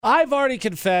I've already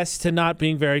confessed to not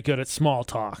being very good at small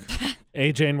talk.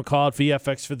 AJ and McCall at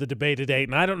VFX for the debate today.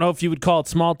 And I don't know if you would call it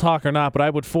small talk or not, but I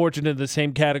would forge it into the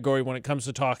same category when it comes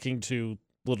to talking to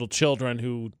little children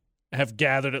who have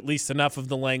gathered at least enough of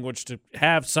the language to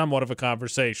have somewhat of a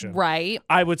conversation. Right.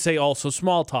 I would say also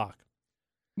small talk.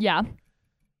 Yeah.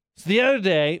 So the other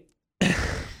day, I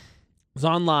was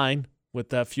online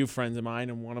with a few friends of mine,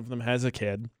 and one of them has a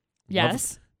kid.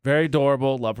 Yes. Very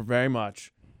adorable. Love her very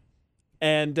much.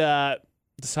 And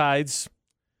decides,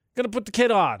 going to put the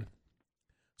kid on.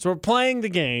 So we're playing the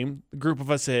game, the group of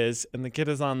us is, and the kid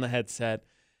is on the headset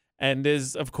and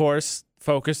is, of course,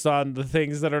 focused on the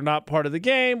things that are not part of the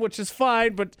game, which is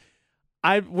fine, but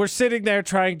we're sitting there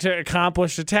trying to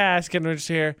accomplish a task, and we're just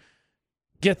here,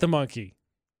 get the monkey,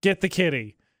 get the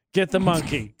kitty, get the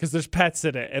monkey, because there's pets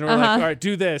in it. And we're like, all right,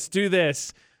 do this, do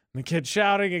this. And the kid's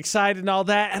shouting, excited and all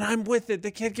that, and I'm with it.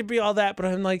 The kid can be all that, but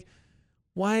I'm like,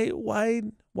 why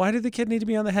did the kid need to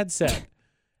be on the headset?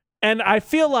 And I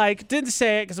feel like, didn't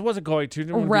say it because I wasn't going to.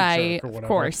 Didn't want to be a jerk or whatever. Of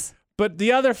course. But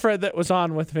the other friend that was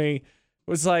on with me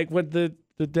was like, when the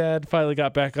dad finally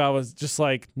got back on, was just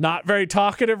like not very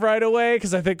talkative right away,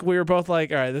 because I think we were both like,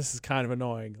 all right, this is kind of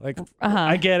annoying. Like,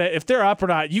 I get it. If they're up or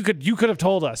not, you could have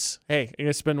told us, hey, you're going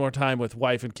to spend more time with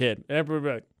wife and kid. And everybody would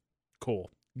be like, cool,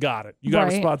 got it. You got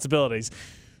responsibilities.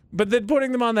 But then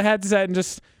putting them on the headset and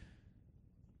just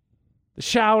the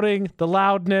shouting, the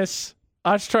loudness,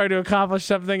 us trying to accomplish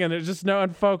something, and it's just no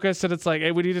unfocused, and it's like,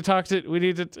 hey, okay,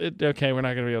 we're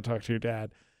not going to be able to talk to your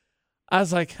dad. I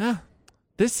was like,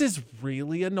 this is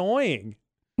really annoying.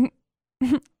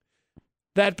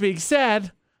 That being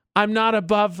said, I'm not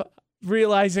above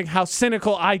realizing how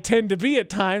cynical I tend to be at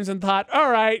times, and thought, all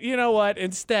right, you know what,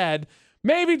 instead,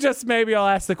 maybe I'll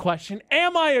ask the question,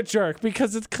 am I a jerk?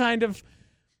 Because it's kind of,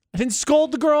 I didn't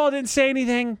scold the girl, I didn't say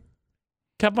anything,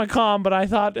 kept my calm, but I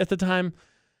thought at the time,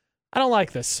 I don't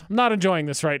like this. I'm not enjoying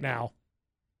this right now.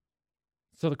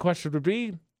 So the question would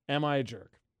be, am I a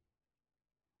jerk?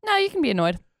 No, you can be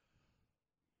annoyed.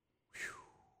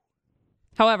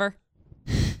 However,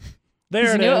 you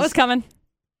knew it was coming.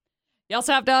 You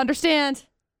also have to understand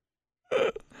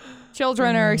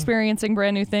children are experiencing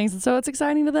brand new things, and so it's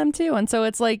exciting to them too. And so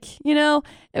it's like,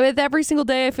 with every single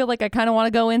day, I feel like I kind of want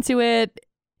to go into it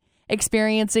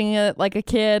experiencing it like a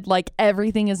kid, like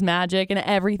everything is magic and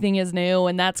everything is new,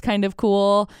 and that's kind of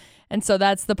cool. And so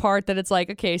that's the part that it's like,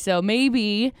 okay, so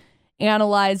maybe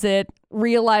analyze it,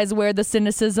 realize where the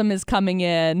cynicism is coming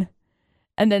in,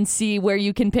 and then see where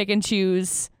you can pick and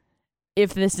choose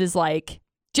if this is like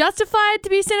justified to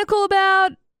be cynical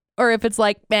about, or if it's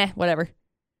like, whatever.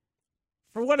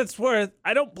 For what it's worth,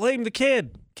 I don't blame the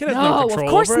kid. Kid has no control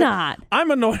of course over it. not.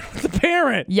 I'm annoyed with the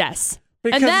parent. Yes.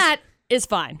 And that is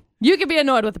fine. You can be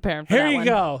annoyed with the parent for Here that you one.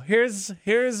 go.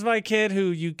 Here's my kid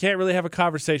who you can't really have a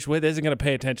conversation with, isn't going to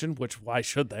pay attention, which why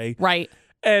should they? Right.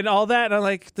 And all that. And I'm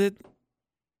like,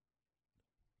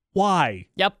 why?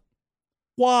 Yep.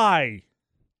 Why?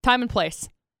 Time and place.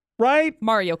 Right?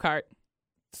 Mario Kart.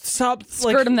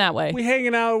 Skirt him that way. We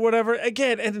hanging out or whatever.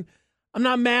 Again, and I'm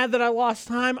not mad that I lost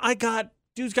time.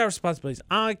 Dude's got responsibilities.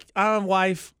 I'm a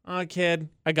wife. I'm a kid.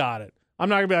 I got it. I'm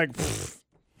not going to be like,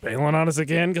 bailing on us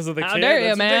again because of the kid. How dare you,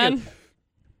 That's man? ridiculous.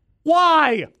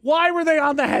 Why? Why were they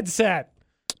on the headset?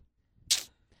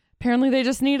 Apparently they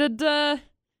just needed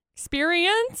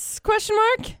experience, ?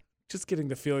 Just getting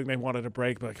the feeling they wanted a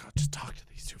break, but like, just talk to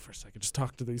these two for a second. Just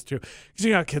talk to these two. Because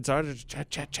you know how kids are. Just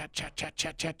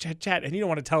chat. And you don't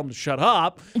want to tell them to shut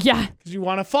up. Yeah. Because you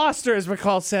want to foster, as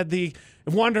McCall said, the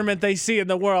wonderment they see in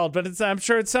the world. But I'm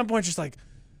sure at some point, just 10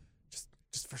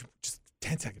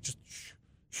 seconds. Just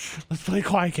let's play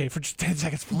quiet game for just 10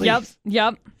 seconds, please.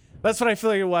 Yep. That's what I feel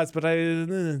like it was, but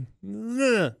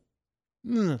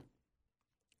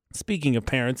Speaking of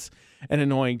parents and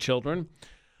annoying children,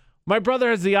 my brother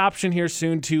has the option here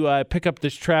soon to pick up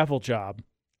this travel job.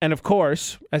 And of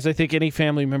course, as I think any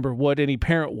family member would, any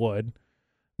parent would,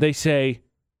 they say,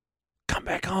 come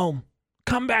back home.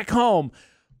 Come back home.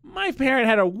 My parent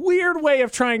had a weird way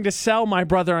of trying to sell my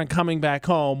brother on coming back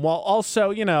home while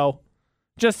also,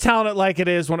 just telling it like it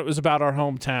is when it was about our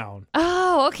hometown.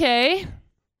 Oh, okay.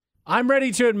 I'm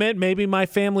ready to admit maybe my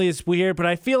family is weird, but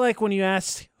I feel like when you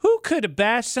ask who could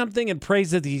bash something and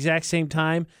praise it at the exact same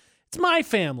time, it's my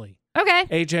family. Okay.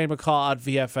 AJ and McCall at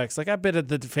VFX. Like, I've been at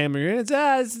the family reunion.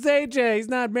 This is AJ. He's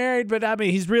not married, but I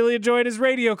mean, he's really enjoyed his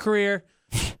radio career.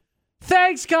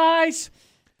 Thanks, guys.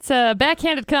 It's a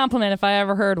backhanded compliment if I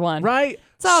ever heard one. Right?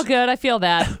 It's all good. I feel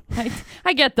that.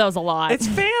 I get those a lot. It's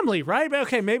family, right?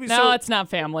 Okay, maybe no, it's not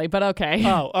family, but okay.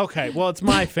 Oh, okay. Well, it's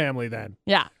my family then.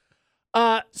 Yeah.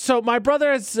 So my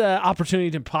brother has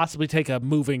opportunity to possibly take a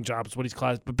moving job, is what he's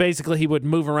called. But basically, he would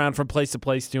move around from place to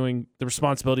place doing the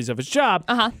responsibilities of his job.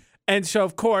 And so,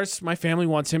 of course, my family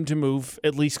wants him to move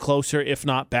at least closer, if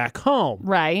not back home.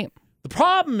 Right. The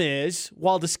problem is,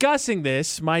 while discussing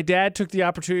this, my dad took the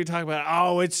opportunity to talk about,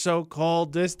 oh, it's so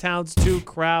cold. This town's too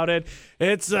crowded.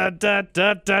 It's time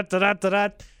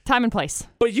and place.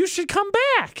 But you should come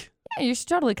back. Yeah, you should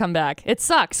totally come back. It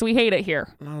sucks. We hate it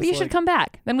here. But you should come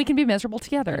back. Then we can be miserable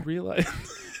together. Realize.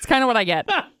 It's kind of what I get.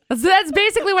 That's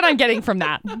basically what I'm getting from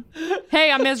that.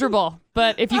 Hey, I'm miserable.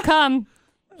 But if you come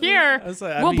here,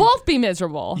 we'll both be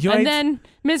miserable. And then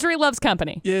misery loves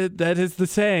company. Yeah, that is the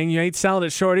saying. You ain't selling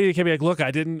it short. You can't be like, look,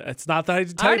 it's not that I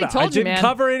didn't tell you about it. I didn't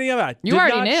cover any of it. You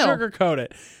already knew. Sugarcoat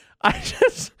it.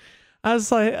 I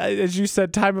was like, as you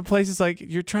said, time and place is like,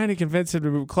 you're trying to convince him to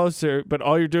move closer, but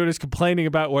all you're doing is complaining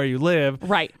about where you live.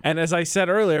 Right. And as I said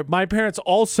earlier, my parents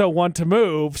also want to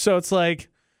move. So it's like,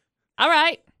 all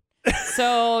right.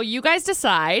 So you guys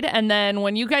decide. And then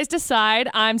when you guys decide,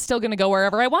 I'm still going to go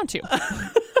wherever I want to.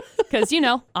 Because,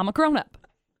 I'm a grown up.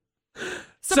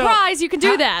 Surprise, you can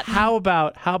do that. How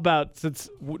about since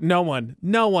no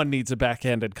one needs a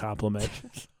backhanded compliment.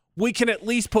 We can at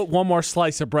least put one more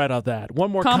slice of bread on that. One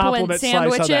more compliment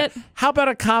slice on that. How about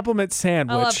a compliment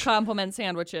sandwich? I love compliment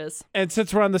sandwiches. And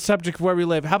since we're on the subject of where we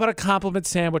live, how about a compliment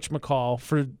sandwich, McCall,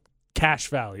 for Cache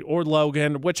Valley or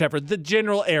Logan, whichever, the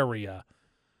general area?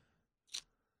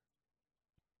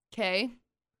 Okay.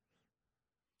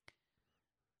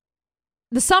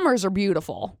 The summers are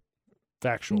beautiful.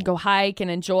 Factual. You can go hike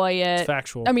and enjoy it. It's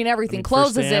factual. I mean, everything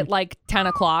closes at like 10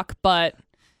 o'clock, but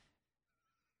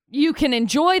you can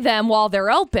enjoy them while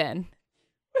they're open.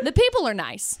 The people are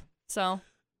nice. So,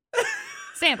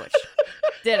 sandwich.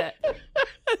 Did it.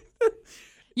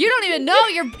 You don't even know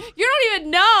you don't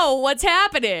even know what's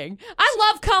happening. I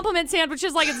love compliment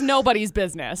sandwiches like it's nobody's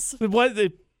business.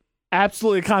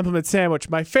 Absolutely a compliment sandwich.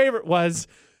 My favorite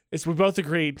is we both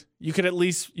agreed you could at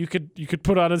least you could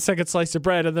put on a second slice of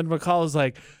bread, and then McCall is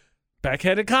like,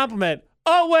 backhanded compliment.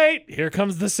 Oh wait, here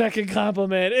comes the second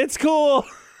compliment. It's cool.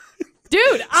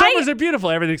 Dude, summers are beautiful.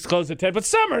 Everything's closed at 10, but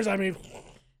summers, I mean,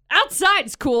 outside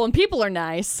is cool and people are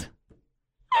nice.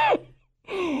 I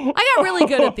got really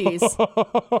good at these.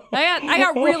 I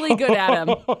got really good at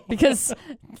them because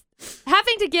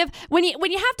having to give when you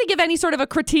have to give any sort of a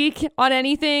critique on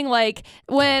anything, like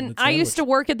when I used to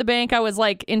work at the bank, I was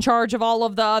like in charge of all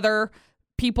of the other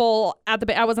people at the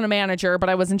bank. I wasn't a manager, but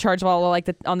I was in charge of all of like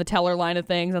on the teller line of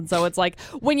things. And so it's like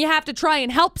when you have to try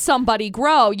and help somebody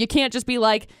grow, you can't just be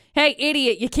like, hey,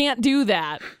 idiot, you can't do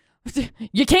that.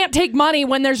 You can't take money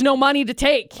when there's no money to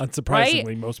take. Unsurprisingly,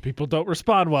 right? Most people don't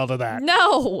respond well to that.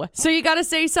 No. So you got to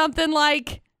say something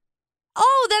like,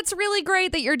 oh, that's really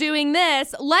great that you're doing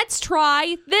this. Let's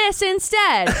try this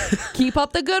instead. Keep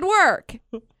up the good work.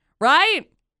 Right?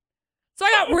 So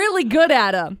I got really good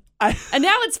at them. And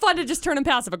now it's fun to just turn them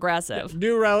passive aggressive.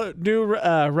 New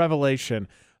revelation.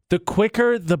 The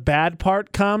quicker the bad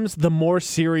part comes, the more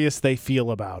serious they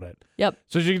feel about it. Yep.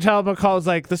 So as you can tell, McCall's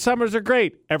like, the summers are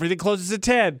great. Everything closes at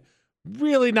 10.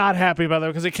 Really not happy about that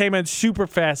because it came in super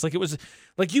fast. Like it was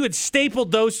like you had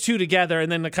stapled those two together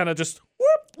and then kind of just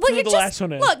threw the last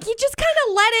one in. Look, you just kind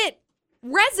of let it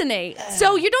resonate.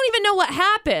 So you don't even know what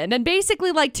happened. And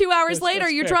basically like 2 hours later,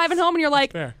 you're driving home and you're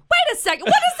like, wait a second,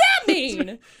 what does that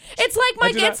mean? It's like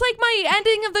my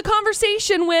ending of the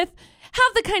conversation with,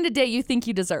 have the kind of day you think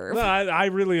you deserve. No, I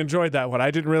really enjoyed that one.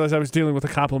 I didn't realize I was dealing with a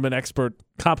compliment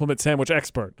sandwich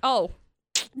expert. Oh,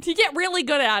 you get really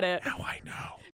good at it. Now I know.